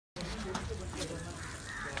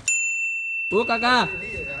वो काका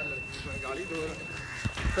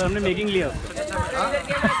तो हमने मेकिंग लिया।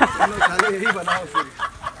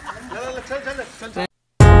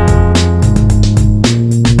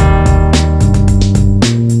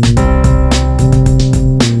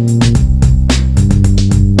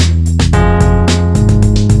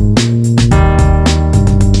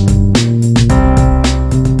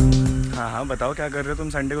 हाँ बताओ क्या कर रहे हो तुम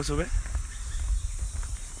संडे को सुबह?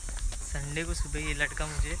 संडे को सुबह ये लड़का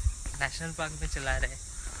मुझे नेशनल पार्क में चला रहा है।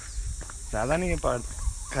 ज़्यादा नहीं है पार्क,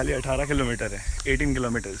 खाली 18 किलोमीटर है, 18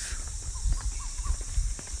 किलोमीटर्स।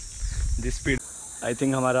 जिस स्पीड आई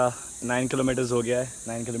थिंक हमारा 9 किलोमीटर्स हो गया है,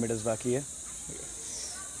 9 किलोमीटर्स बाकी है।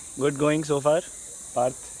 गुड गोइंग सो फार।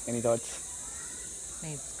 Partha, any thoughts?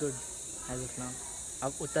 नहीं, it's good as of now.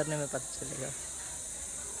 अब उतरने में पता चलेगा।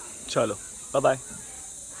 चलो bye bye.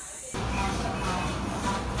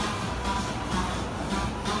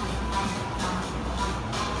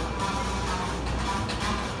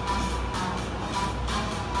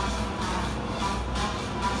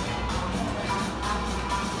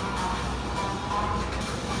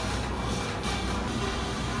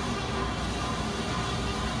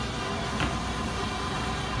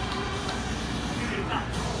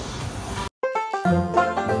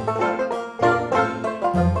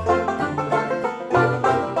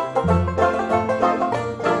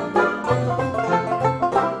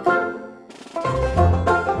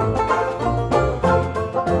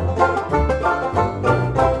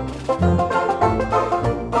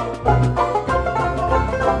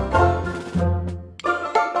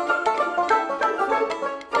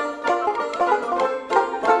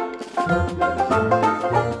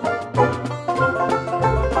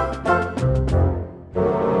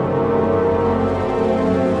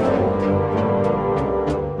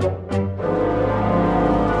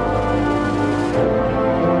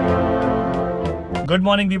 Good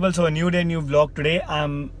morning people, so a new day, new vlog. Today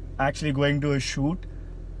I'm actually going to a shoot.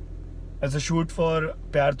 It's a shoot for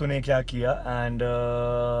प्यार तूने क्या किया and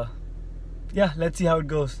yeah, let's see how it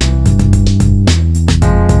goes.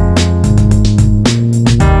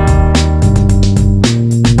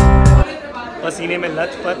 पसीने में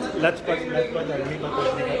लचपत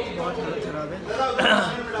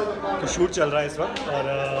तो शूट चल रहा है इस वक्त और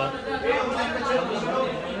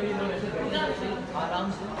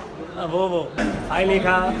वो हाय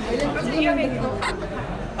लेखा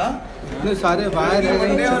इतने सारे बाहर है।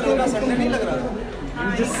 संडे नहीं लग रहा।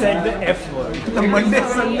 Just said the F word. Monday,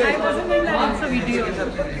 Sunday.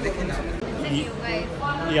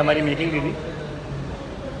 ये हमारी मेकिंग दीदी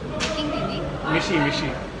मिशी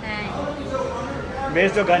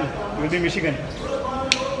Where's the gun? Will be Michigan.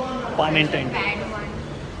 Pun intended.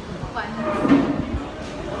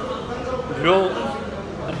 Bro,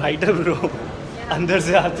 writer bro. अंदर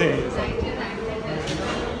से आते हैं।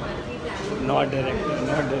 Not director.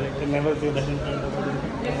 Never say that in front of me.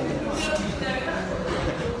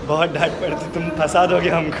 बहुत डांट पड़ती, तुम फंसा दोगे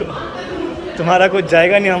हमको। तुम्हारा कुछ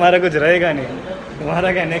जाएगा नहीं, हमारा कुछ रहेगा नहीं। तुम्हारा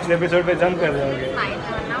क्या नेक्स्ट एपिसोड पे जंप कर जाओगे?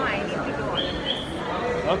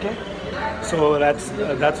 Okay. So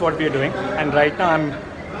that's what we are doing, and right now I'm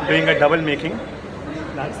doing a double making.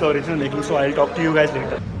 That's the original making, so I'll talk to you guys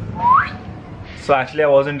later. So actually I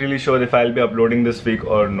wasn't really sure if I'll be uploading this week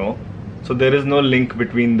or no. So there is no link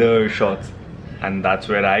between the shots, and that's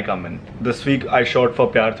where I come in. This week I shot for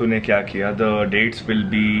प्यार तूने क्या किया. The dates will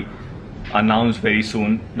be announced very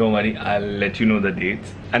soon. Don't worry, I'll let you know the dates.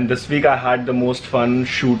 And this week I had the most fun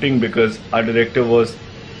shooting because our director was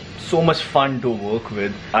so much fun to work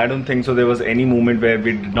with. I don't think so there was any moment where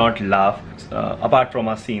we did not laugh, apart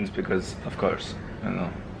from our scenes, because of course, you know,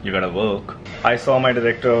 you gotta work. I saw my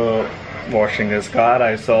director washing his car,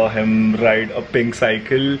 I saw him ride a pink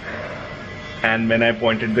cycle, and when I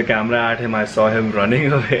pointed the camera at him I saw him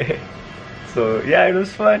running away. So yeah, it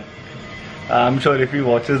was fun. I'm sure if he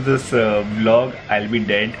watches this vlog I'll be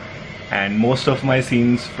dead, and most of my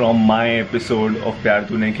scenes from my episode of प्यार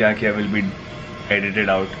तूने क्या किया will be edited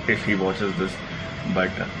out if he watches this.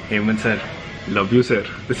 But Hemant sir, love you sir.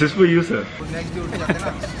 This is for you sir.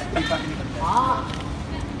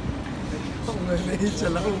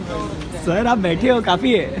 Sir आप बैठे हो,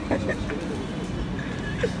 काफी है।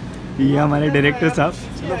 ये हमारे डायरेक्टर साहब।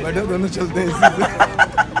 चलो बैठो, दोनों चलते हैं इसी से।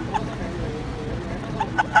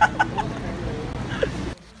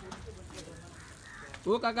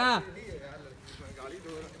 वो काका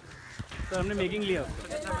तो हमने मेकिंग लिया।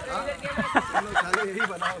 यही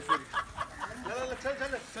बनाओ फिर। चल।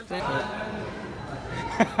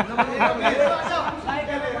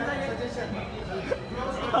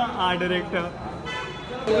 डायरेक्टर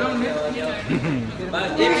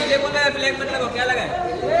फ्लैग मत लगाओ, क्या लगा है?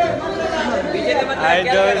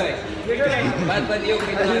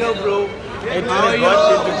 Hello bro. It's what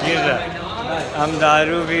to give that. I'm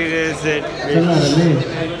दारू पी रहे से.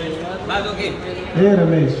 बात ओके.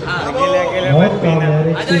 रमेश अकेले मत पीना.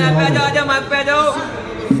 आ जाओ मार्क पे आ जाओ.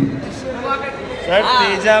 सर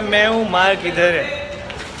तेजा मैं हूँ, मार्क किधर है?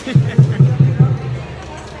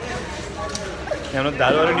 हम लोग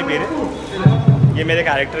दारू वारू नहीं पी रहे. ये मेरे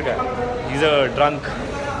कैरेक्टर का. He's a drunk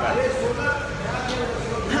guy.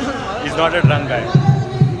 He's not a drunk guy.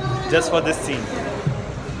 Just for this scene.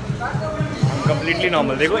 Completely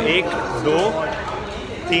normal. देखो 1, 2,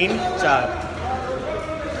 3, 4.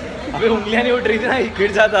 अबे उंगलियां नहीं उठ रही थी ना,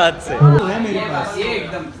 गिर जाता हाथ से. है मेरे पास. ये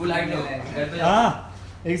एकदम फुल हाइट है. हाँ,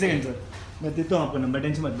 एक सेकंड सर, मैं देता हूँ आपको नंबर,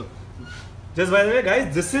 टेंशन मत लो. Just by the way guys,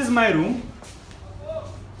 this is my room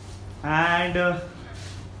and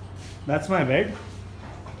that's my bed.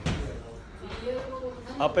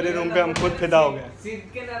 अपने रूम पे हम खुद फिदा हो गए. सीट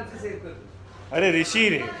के नाम से सेव कर. अरे ऋषि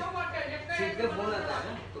रे. सीट पे फोन आता है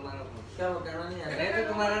ना तुम्हारा फोन. क्या वो करना नहीं आता है तो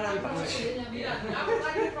तुम्हारा नाम था.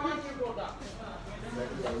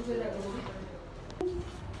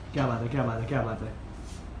 क्या बात है, क्या बात है, क्या बात है.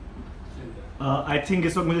 आई थिंक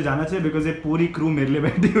इस वक्त मुझे जाना चाहिए बिकॉज ये पूरी क्रू मेरे लिए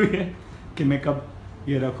बैठी हुई है कि मैं कब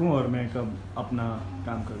ये रखूं और मैं कब अपना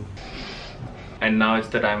काम करूं. And now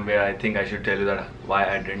it's the time where I think I should tell you that why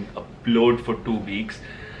I didn't upload for 2 weeks.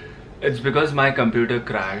 It's because my computer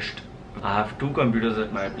crashed. I have 2 computers at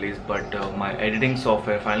my place, but my editing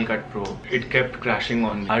software, Final Cut Pro, it kept crashing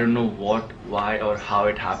on me. I don't know what, why or how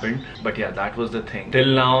it happened, but yeah, that was the thing.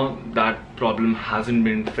 Till now, that problem hasn't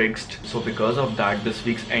been fixed. So because of that, this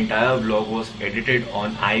week's entire vlog was edited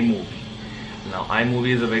on iMovie. Now,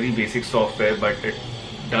 iMovie is a very basic software, but it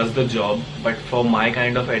does the job. But for my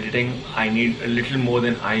kind of editing, I need a little more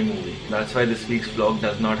than iMovie. That's why this week's vlog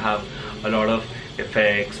does not have a lot of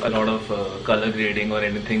effects, a lot of color grading or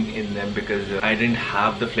anything in them because I didn't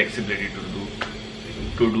have the flexibility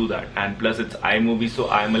to do that. And plus it's iMovie, so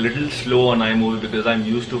I'm a little slow on iMovie because I'm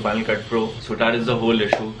used to Final Cut Pro. So that is the whole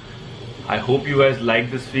issue. I hope you guys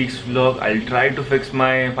like this week's vlog. I'll try to fix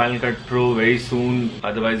my Final Cut Pro very soon.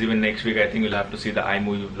 Otherwise even next week I think you'll have to see the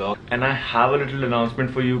iMovie vlog. And I have a little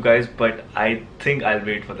announcement for you guys, but I think I'll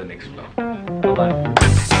wait for the next vlog. Bye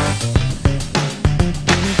bye.